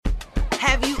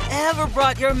Have you ever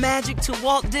brought your magic to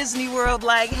Walt Disney World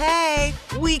like, hey,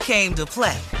 we came to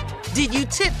play? Did you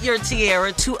tip your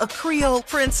tiara to a Creole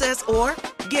princess or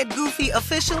get goofy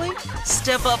officially?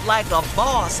 Step up like a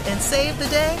boss and save the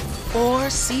day? Or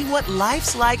see what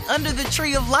life's like under the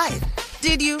tree of life?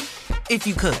 Did you? If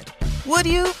you could. Would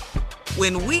you?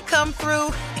 When we come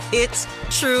through, it's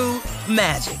true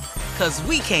magic. 'Cause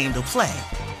we came to play.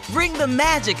 Bring the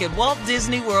magic at Walt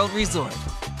Disney World Resort.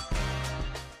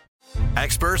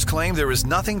 Experts claim there is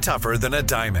nothing tougher than a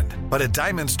diamond. But at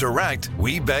Diamonds Direct,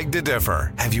 we beg to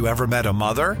differ. Have you ever met a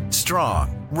mother?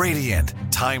 Strong, radiant,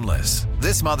 timeless.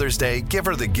 This Mother's Day, give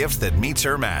her the gift that meets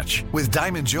her match. With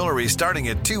diamond jewelry starting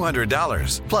at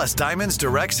 $200. Plus Diamonds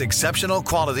Direct's exceptional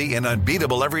quality and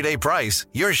unbeatable everyday price,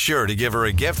 you're sure to give her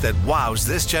a gift that wows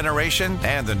this generation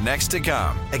and the next to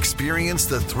come. Experience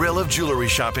the thrill of jewelry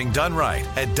shopping done right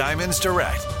at Diamonds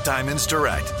Direct. Diamonds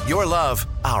Direct. Your love,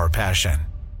 our passion.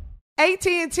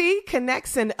 AT&T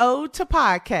connects an ode to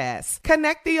podcasts.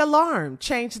 Connect the alarm.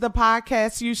 Change the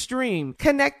podcast you stream.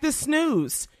 Connect the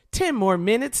snooze. 10 more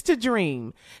minutes to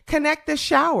dream. Connect the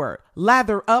shower.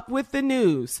 Lather up with the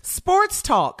news. Sports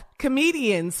talk,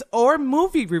 comedians, or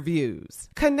movie reviews.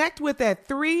 Connect with that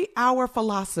 3-hour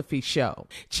philosophy show.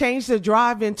 Change the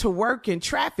drive into work in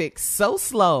traffic so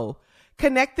slow.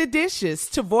 Connect the dishes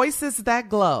to voices that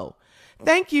glow.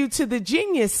 Thank you to the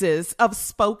geniuses of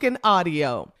spoken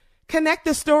audio. Connect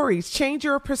the stories, change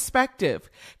your perspective.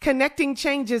 Connecting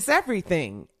changes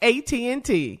everything.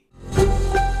 AT&T.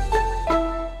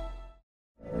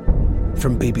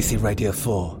 From BBC Radio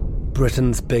 4,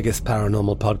 Britain's biggest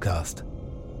paranormal podcast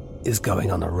is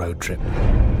going on a road trip.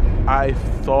 I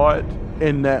thought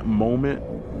in that moment,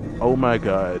 oh my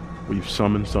God, we've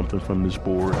summoned something from this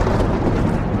board.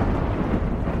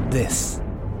 This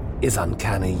is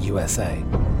Uncanny USA.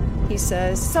 He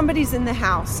says, somebody's in the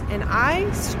house, and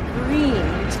I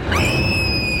screamed.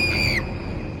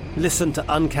 Listen to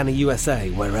Uncanny USA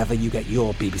wherever you get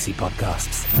your BBC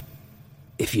podcasts,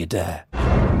 if you dare.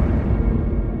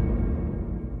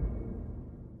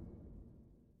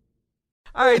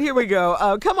 All right, here we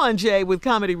go. Come on, Jay, with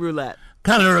Comedy Roulette.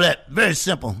 Comedy Roulette, very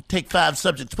simple. Take 5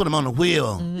 subjects, put them on the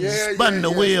wheel, spin the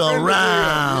wheel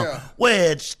around.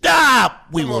 Where it stop,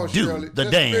 we will do Shirley. The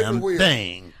damn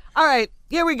thing. All right,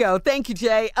 here we go. Thank you,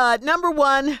 Jay. Number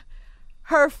 1,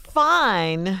 her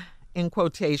fine, in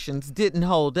quotations, didn't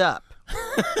hold up.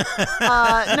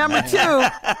 Number 2,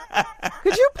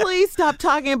 could you please stop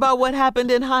talking about what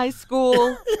happened in high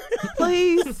school?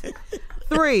 Please?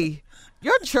 3,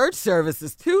 your church service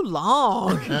is too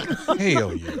long. Hell yeah.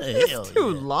 It's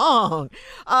too long.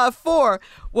 4,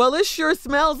 well, it sure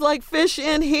smells like fish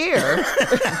in here.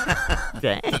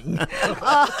 Dang.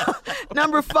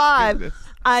 Number 5,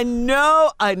 I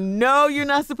know you're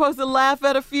not supposed to laugh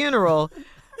at a funeral,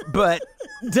 but ...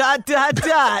 Oh,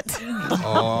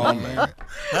 man. All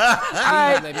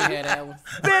right. Let me hear that one.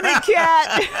 Spin it, cat.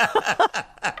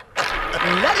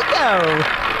 Let it go.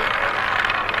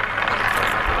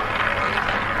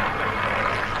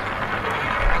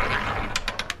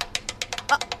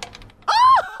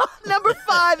 Number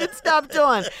 5, it stopped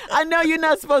on. I know you're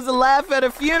not supposed to laugh at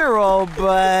a funeral,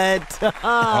 but... Hold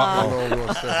on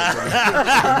 1 second.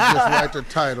 Just write the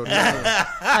title down.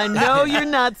 I know you're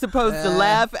not supposed to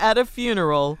laugh at a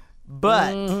funeral,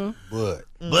 but...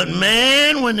 But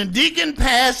man, when the deacon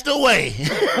passed away...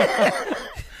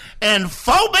 And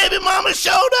 4 baby mamas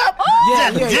showed up.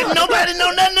 Didn't nobody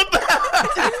know nothing about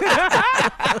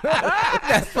it.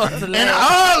 And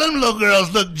all them little girls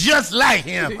look just like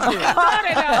him. Look at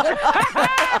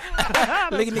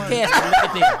the casket.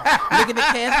 Look at the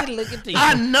casket. Look at the.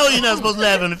 I know you're not supposed to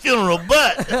laugh at a funeral,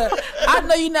 but I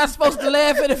know you're not supposed to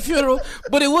laugh at a funeral,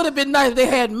 but it would have been nice if they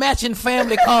had matching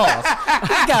family cars.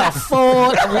 He got a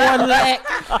Ford, a Roulette,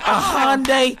 a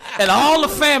Hyundai, and all the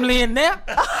family in there.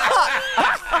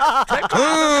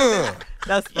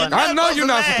 That's funny. I know you're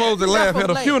not supposed to laugh at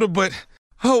a funeral, but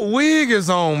her wig is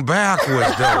on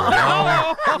backwards, though,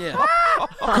 y'all. Yeah.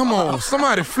 Come on,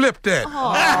 somebody flip that.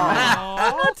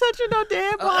 I'm not touching no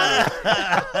damn body.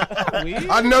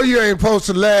 I know you ain't supposed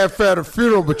to laugh at a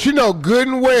funeral, but you know good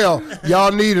and well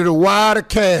y'all needed a wider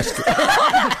casket.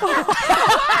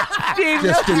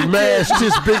 Just to mash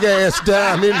this big ass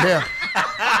down in there.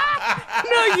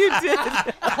 No, you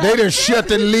didn't. They done shut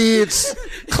the lids,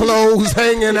 clothes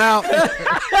hanging out.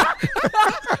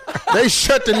 They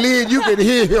shut the lid, you can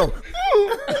hear him.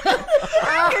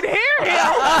 I can hear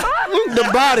him. The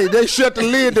body, they shut the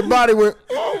lid, the body went.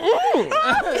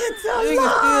 It's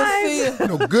alive.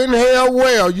 No, good and hell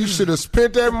well, you should have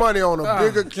spent that money on a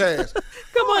bigger casket.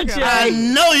 Come on, Jay. I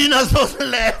know you're not supposed to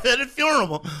laugh at a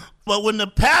funeral. But when the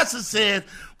pastor says,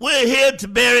 We're here to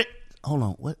bury. Hold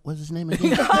on. What's his name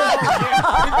again?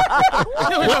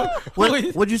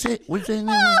 What'd you say? What'd you say his name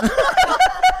was?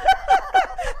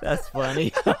 That's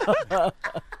funny.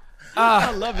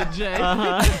 I love it, Jay.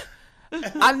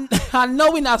 I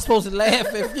know we're not supposed to laugh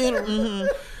at funerals,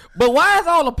 but why is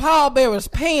all the pallbearers'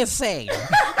 pants sagging?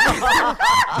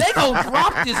 They gonna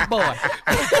drop this boy.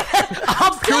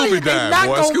 I'm telling you, they not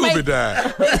gonna make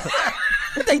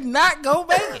it. They not gonna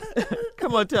make it.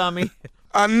 Come on, Tommy.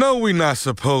 I know we're not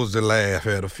supposed to laugh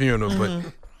at a funeral,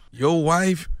 but your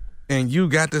wife and you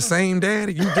got the same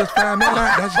daddy. You just found that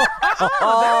out.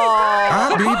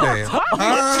 I'll be damned.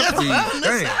 I'll be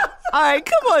damned. All right,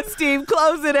 come on, Steve.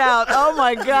 Close it out. Oh,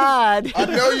 my God. I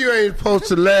know you ain't supposed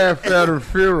to laugh at a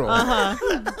funeral.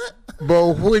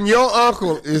 But when your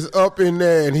uncle is up in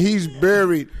there and he's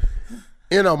buried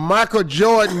in a Michael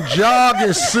Jordan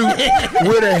jogging suit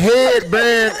with a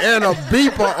headband and a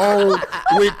beeper on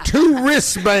with 2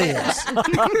 wristbands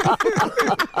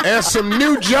and some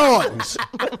new Jordans.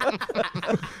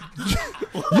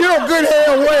 You know good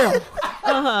hell well.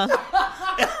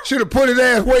 Should have put his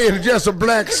ass way into just a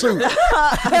black suit.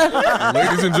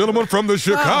 Ladies and gentlemen from the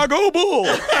Chicago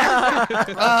Bulls,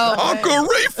 Uncle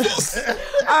Rufus.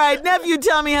 All right, Nephew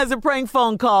Tommy has a prank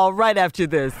phone call right after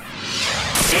this.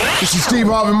 This is Steve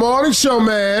Harvey Morning Show,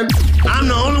 man. I'm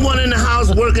the only one in the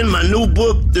house working my new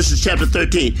book. This is chapter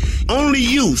 13. Only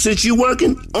you, since you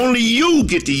working, only you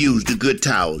get to use the good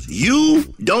towels. You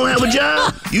don't have a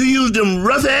job. You use them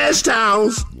rough-ass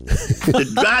towels to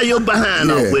dry your behind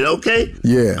off with, okay?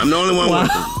 Yeah. I'm the only one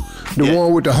working. The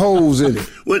one with the holes in it.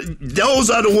 Well, those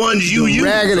are the ones you use,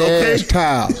 ragged-ass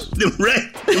towels.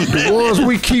 The ones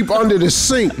we keep under the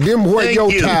sink. Them where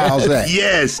your towels at.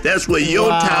 Yes, that's where your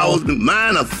towels.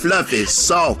 Mine are fluffy,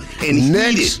 soft, and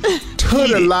next heated. To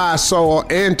the Lysol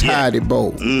and Tidy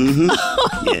Bowl. And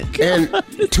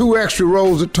 2 extra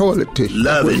rolls of toilet tissue.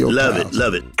 Love it, love it,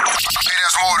 love it. Hey,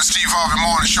 there's more of the Steve Harvey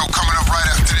Morning Show coming up right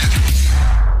after this.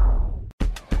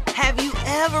 Have you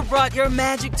ever brought your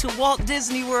magic to Walt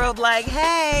Disney World like,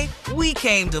 hey, we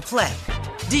came to play?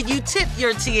 Did you tip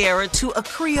your tiara to a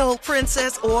Creole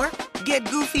princess or get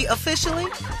goofy officially?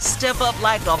 Step up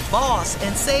like a boss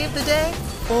and save the day?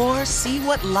 Or see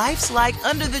what life's like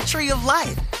under the tree of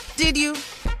life? Did you?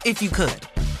 If you could.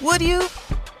 Would you?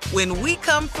 When we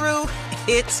come through,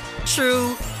 it's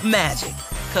true magic.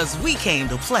 'Cause we came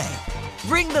to play.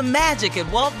 Bring the magic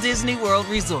at Walt Disney World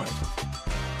Resort.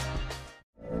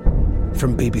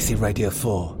 From BBC Radio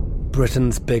 4,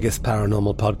 Britain's biggest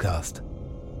paranormal podcast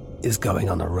is going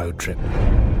on a road trip.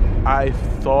 I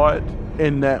thought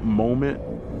in that moment,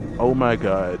 oh my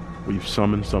God, we've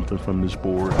summoned something from this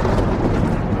board.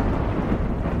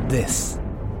 This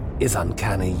is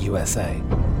Uncanny USA.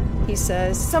 He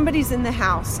says, somebody's in the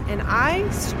house, and I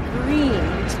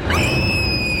screamed.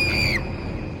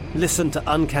 Listen to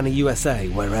Uncanny USA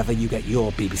wherever you get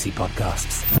your BBC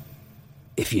podcasts,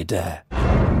 if you dare.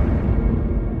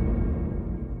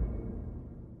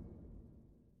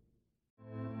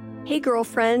 Hey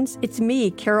girlfriends, it's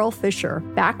me, Carol Fisher,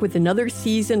 back with another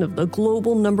season of the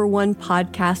global #1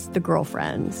 podcast, The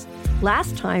Girlfriends.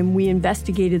 Last time, we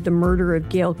investigated the murder of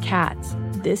Gail Katz.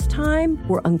 This time,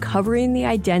 we're uncovering the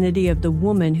identity of the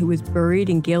woman who was buried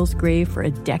in Gail's grave for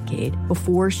a decade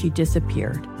before she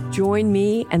disappeared. Join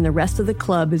me and the rest of the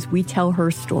club as we tell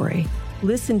her story.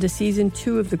 Listen to Season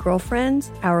 2 of The Girlfriends,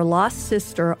 Our Lost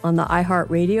Sister on the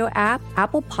iHeartRadio app,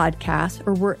 Apple Podcasts,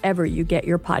 or wherever you get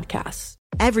your podcasts.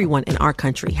 Everyone in our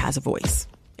country has a voice.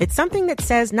 It's something that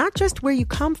says not just where you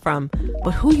come from,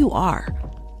 but who you are.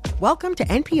 Welcome to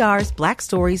NPR's Black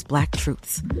Stories, Black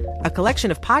Truths, a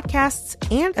collection of podcasts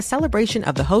and a celebration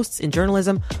of the hosts in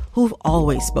journalism who've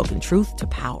always spoken truth to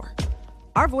power.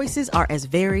 Our voices are as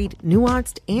varied,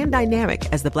 nuanced, and dynamic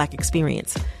as the Black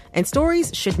experience, and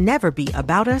stories should never be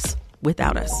about us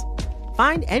without us.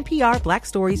 Find NPR Black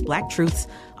Stories, Black Truths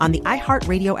on the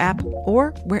iHeartRadio app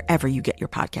or wherever you get your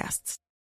podcasts.